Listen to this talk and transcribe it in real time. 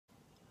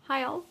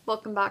Hi all,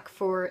 welcome back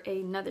for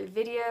another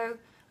video.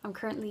 I'm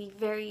currently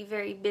very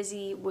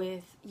busy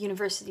with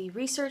university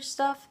research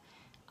stuff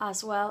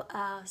as well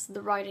as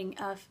the writing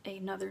of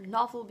another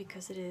novel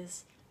because it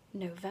is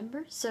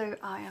November, so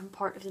I am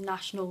part of the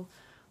National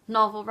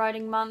Novel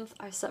Writing Month.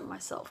 I set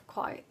myself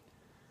quite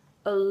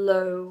a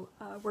low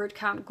word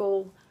count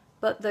goal,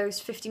 but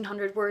those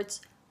 1500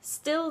 words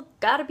still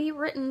gotta be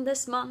written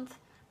this month.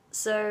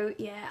 So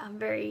yeah, I'm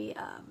very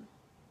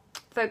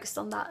focused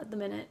on that at the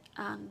minute,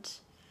 and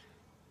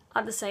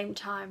at the same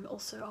time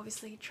also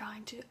obviously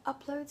trying to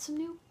upload some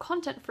new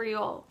content for you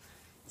all.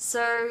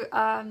 So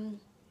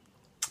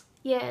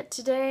yeah,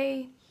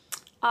 today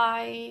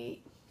I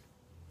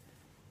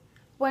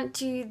went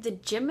to the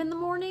gym in the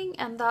morning,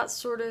 and that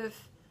sort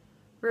of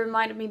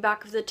reminded me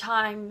back of the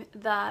time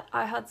that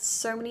I had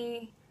so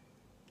many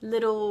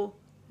little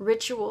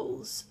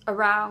rituals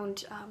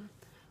around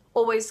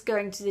always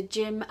going to the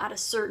gym at a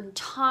certain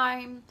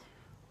time,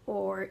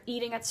 or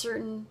eating at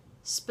certain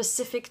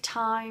specific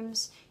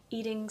times,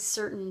 eating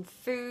certain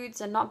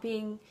foods, and not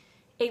being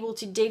able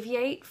to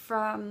deviate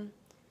from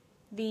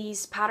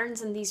these patterns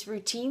and these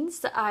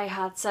routines that I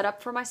had set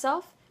up for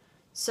myself.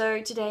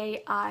 So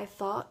today I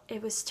thought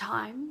it was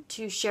time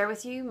to share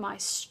with you my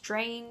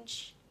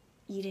strange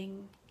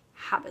eating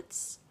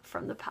habits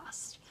from the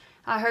past.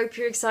 I hope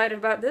you're excited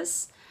about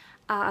this.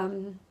 I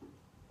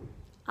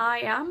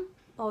am,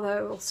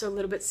 although also a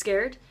little bit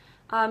scared.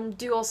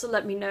 Do also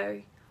let me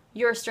know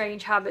your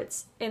strange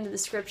habits in the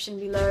description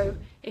below.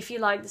 If you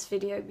like this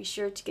video, be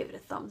sure to give it a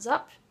thumbs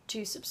up,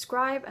 to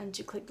subscribe, and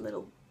to click the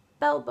little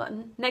bell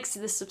button next to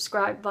the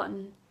subscribe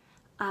button,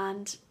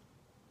 and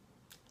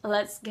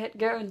let's get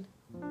going.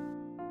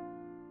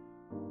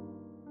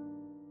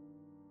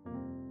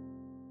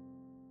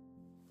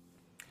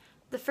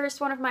 The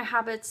first one of my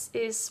habits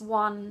is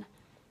one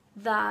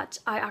that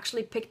I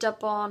actually picked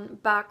up on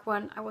back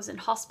when I was in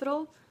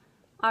hospital.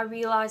 I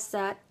realized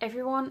that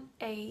everyone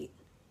ate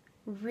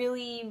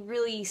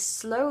really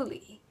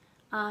slowly,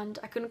 and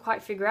I couldn't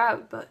quite figure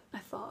out, but I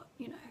thought,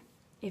 you know,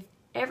 if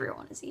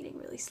everyone is eating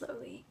really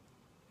slowly,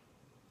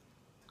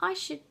 I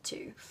should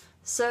too.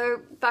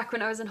 So back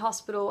when I was in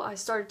hospital, I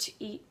started to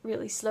eat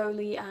really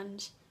slowly, and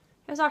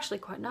it was actually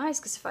quite nice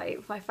because if I ate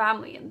with my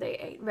family and they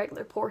ate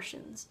regular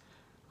portions,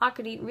 I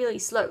could eat really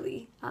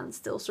slowly and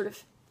still sort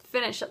of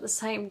finish at the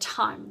same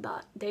time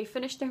that they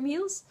finished their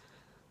meals.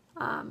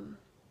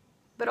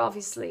 But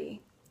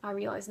obviously I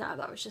realize now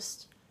that was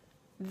just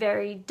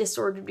very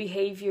disordered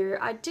behavior.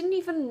 I didn't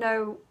even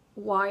know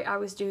why I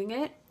was doing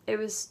it. It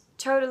was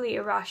totally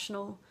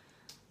irrational,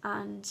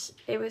 and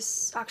it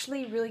was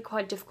actually really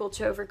quite difficult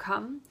to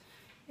overcome.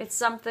 It's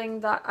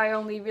something that I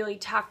only really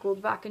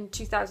tackled back in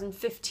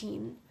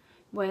 2015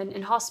 when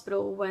in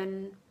hospital,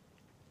 when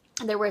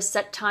there were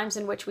set times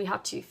in which we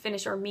had to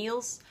finish our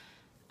meals,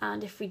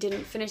 and if we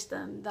didn't finish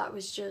them, that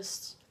was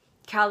just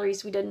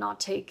calories we did not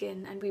take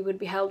in, and we would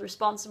be held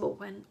responsible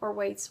when our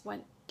weights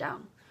went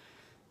down.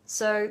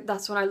 So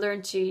that's when I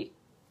learned to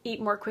eat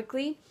more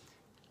quickly,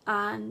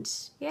 and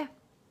yeah,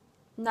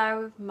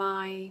 now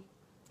my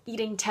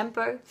eating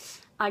tempo,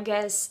 I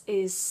guess,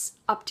 is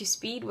up to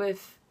speed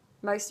with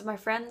most of my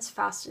friends,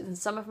 faster than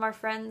some of my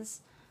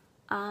friends.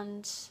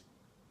 And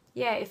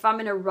yeah, if I'm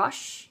in a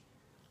rush,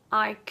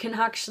 I can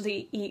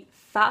actually eat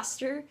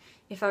faster.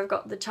 If I've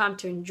got the time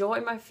to enjoy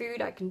my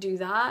food, I can do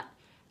that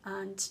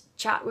and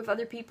chat with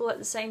other people at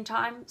the same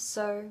time.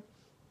 So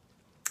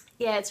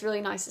yeah, it's really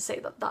nice to say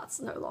that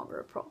that's no longer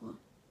a problem.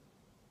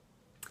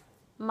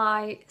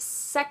 My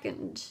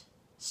second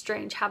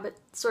strange habit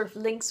sort of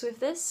links with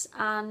this,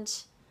 and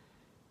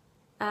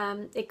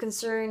it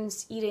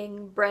concerns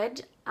eating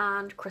bread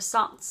and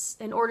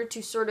croissants. In order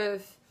to sort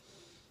of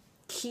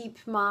keep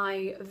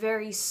my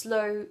very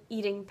slow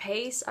eating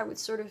pace, I would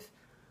sort of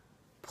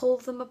pull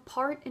them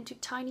apart into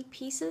tiny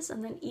pieces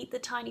and then eat the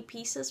tiny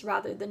pieces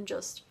rather than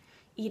just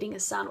eating a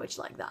sandwich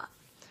like that.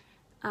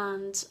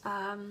 And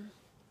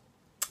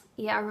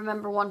yeah, I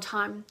remember one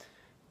time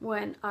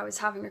when I was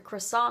having a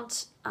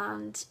croissant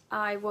and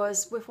I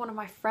was with one of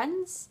my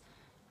friends,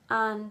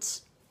 and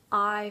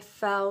I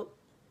felt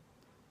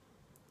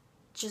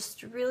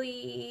just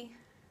really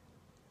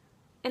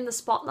in the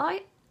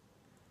spotlight,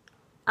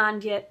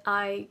 and yet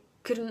I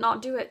couldn't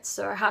not do it,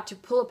 so I had to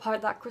pull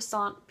apart that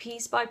croissant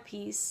piece by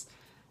piece,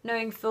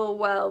 knowing full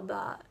well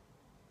that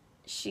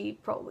she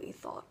probably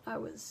thought I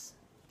was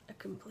a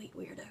complete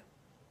weirdo.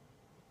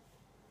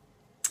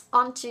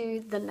 On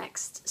to the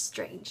next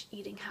strange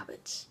eating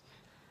habit.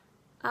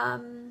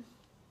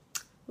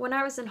 When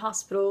I was in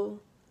hospital,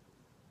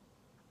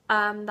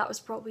 that was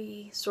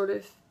probably sort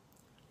of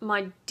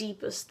my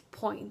deepest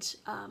point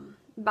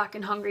back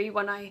in Hungary,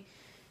 when I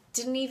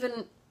didn't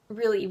even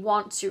really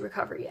want to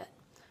recover yet.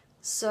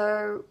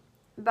 So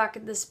back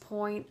at this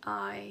point,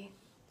 I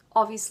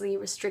obviously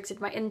restricted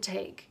my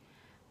intake,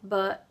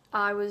 but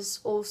I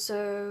was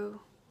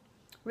also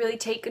really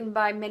taken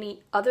by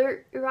many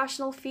other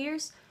irrational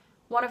fears.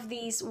 One of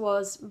these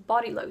was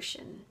body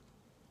lotion.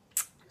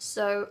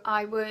 So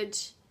I would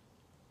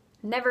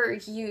never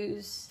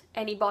use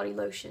any body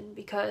lotion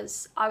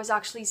because I was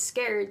actually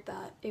scared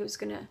that it was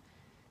gonna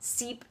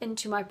seep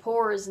into my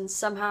pores and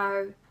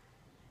somehow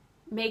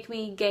make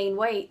me gain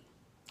weight.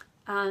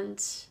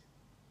 And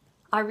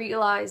I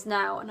realize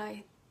now,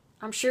 and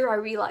I'm sure I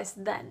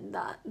realized then,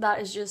 that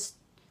that is just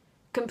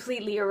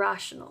completely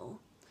irrational,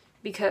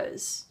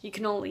 because you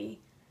can only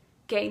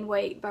gain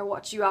weight by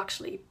what you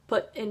actually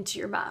put into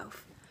your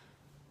mouth.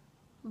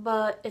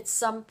 But it's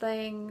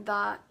something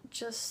that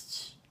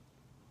just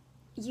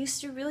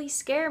used to really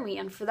scare me,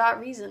 and for that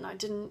reason I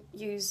didn't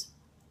use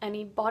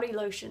any body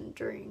lotion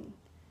during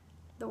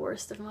the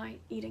worst of my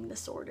eating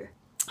disorder.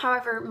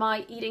 However,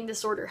 my eating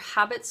disorder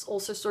habits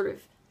also sort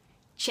of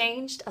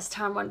changed as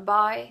time went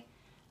by,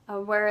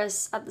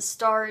 whereas at the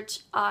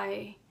start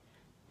I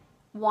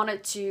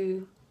wanted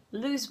to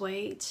lose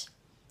weight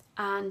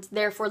and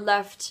therefore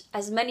left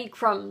as many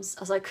crumbs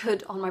as I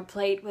could on my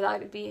plate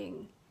without it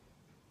being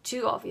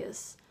too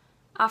obvious.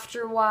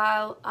 After a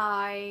while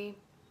I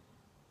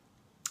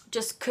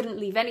just couldn't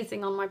leave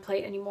anything on my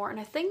plate anymore, and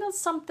I think that's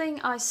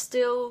something I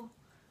still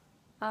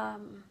I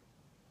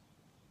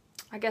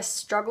guess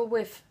struggle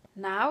with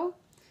now.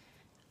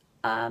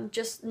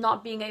 Just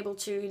not being able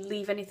to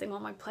leave anything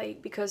on my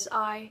plate, because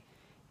I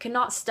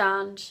cannot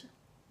stand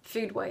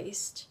food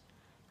waste,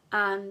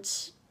 and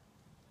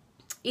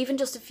even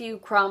just a few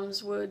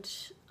crumbs would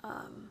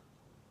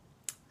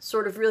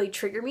sort of really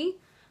trigger me.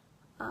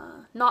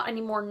 Not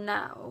anymore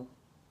now,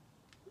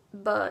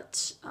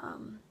 but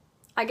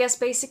I guess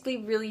basically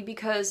really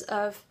because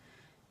of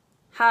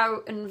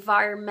how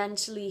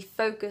environmentally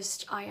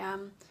focused I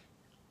am,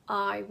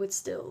 I would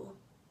still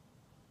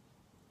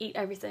eat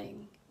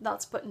everything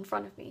that's put in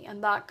front of me,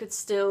 and that could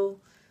still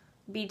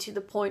be to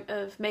the point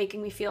of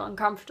making me feel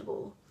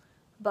uncomfortable,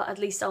 but at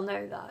least I'll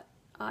know that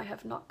I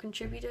have not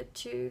contributed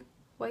to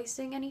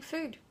wasting any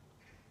food.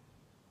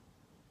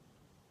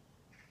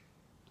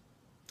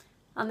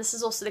 And this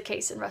is also the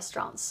case in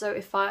restaurants, so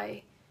if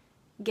I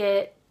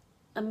get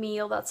a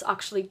meal that's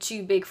actually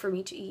too big for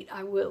me to eat,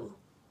 I will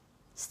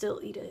still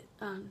eat it,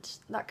 and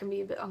that can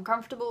be a bit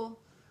uncomfortable,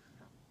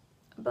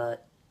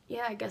 but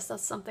yeah, I guess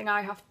that's something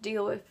I have to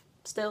deal with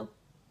still.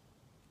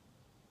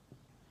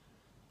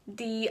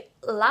 The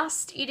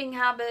last eating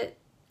habit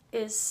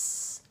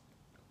is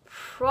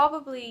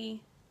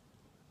probably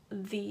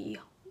the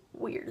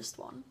weirdest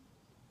one,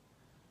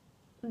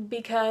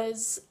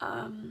 because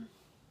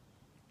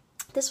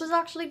this was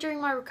actually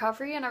during my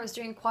recovery and I was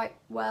doing quite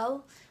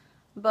well,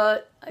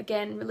 but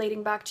again,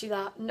 relating back to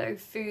that no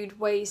food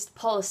waste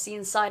policy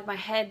inside my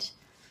head,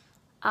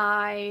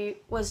 I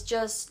was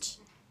just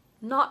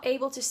not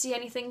able to see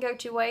anything go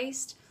to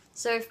waste.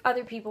 So if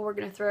other people were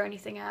going to throw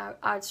anything out,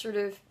 I'd sort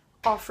of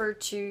offer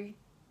to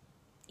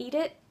eat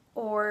it,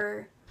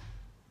 or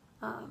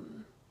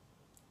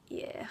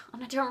yeah,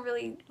 and I don't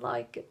really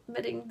like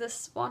admitting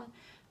this one,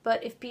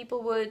 but if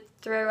people would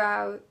throw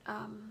out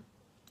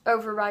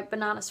overripe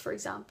bananas, for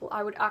example,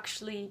 I would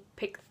actually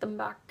pick them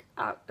back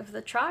out of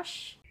the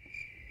trash,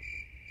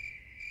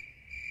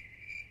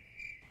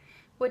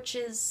 which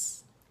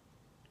is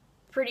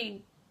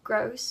pretty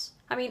gross.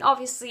 I mean,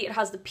 obviously it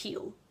has the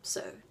peel,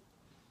 so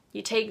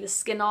you take the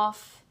skin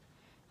off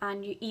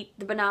and you eat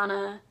the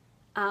banana,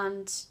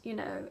 and you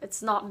know,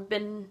 it's not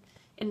been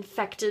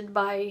infected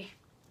by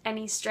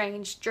any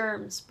strange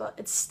germs, but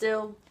it's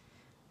still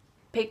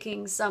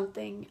picking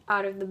something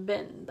out of the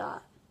bin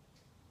that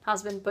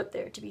has been put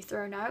there to be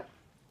thrown out,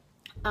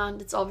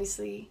 and it's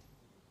obviously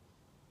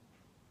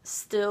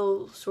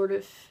still sort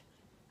of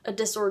a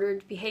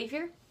disordered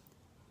behavior.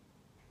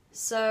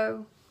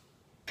 So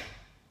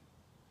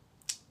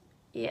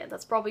yeah,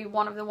 that's probably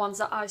one of the ones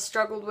that I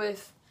struggled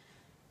with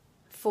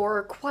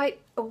for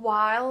quite a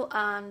while,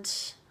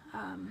 and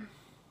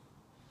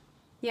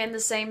yeah, in the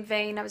same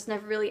vein, I was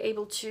never really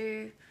able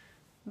to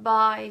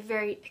buy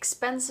very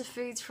expensive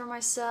foods for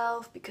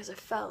myself because I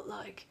felt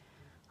like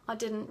I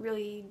didn't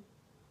really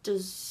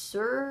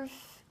deserve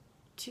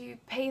to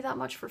pay that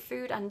much for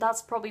food, and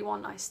that's probably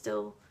one I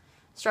still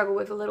struggle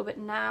with a little bit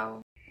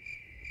now.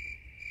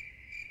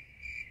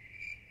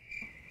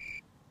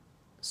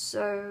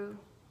 So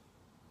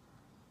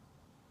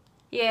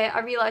yeah, I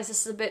realize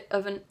this is a bit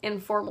of an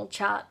informal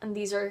chat, and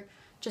these are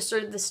just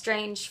sort of the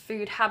strange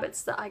food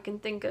habits that I can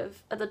think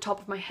of at the top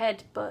of my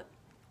head, but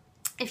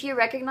if you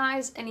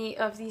recognize any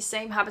of these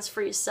same habits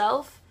for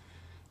yourself,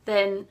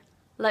 then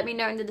let me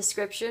know in the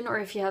description, or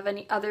if you have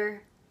any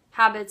other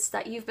habits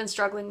that you've been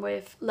struggling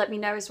with, let me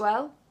know as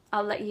well.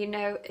 I'll let you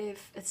know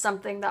if it's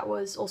something that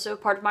was also a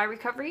part of my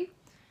recovery.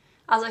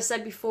 As I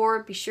said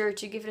before, be sure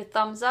to give it a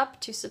thumbs up,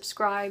 to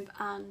subscribe,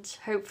 and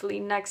hopefully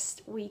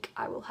next week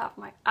I will have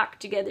my act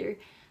together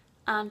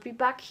and be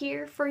back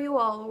here for you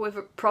all with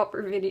a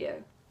proper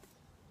video.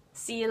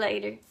 See you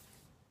later.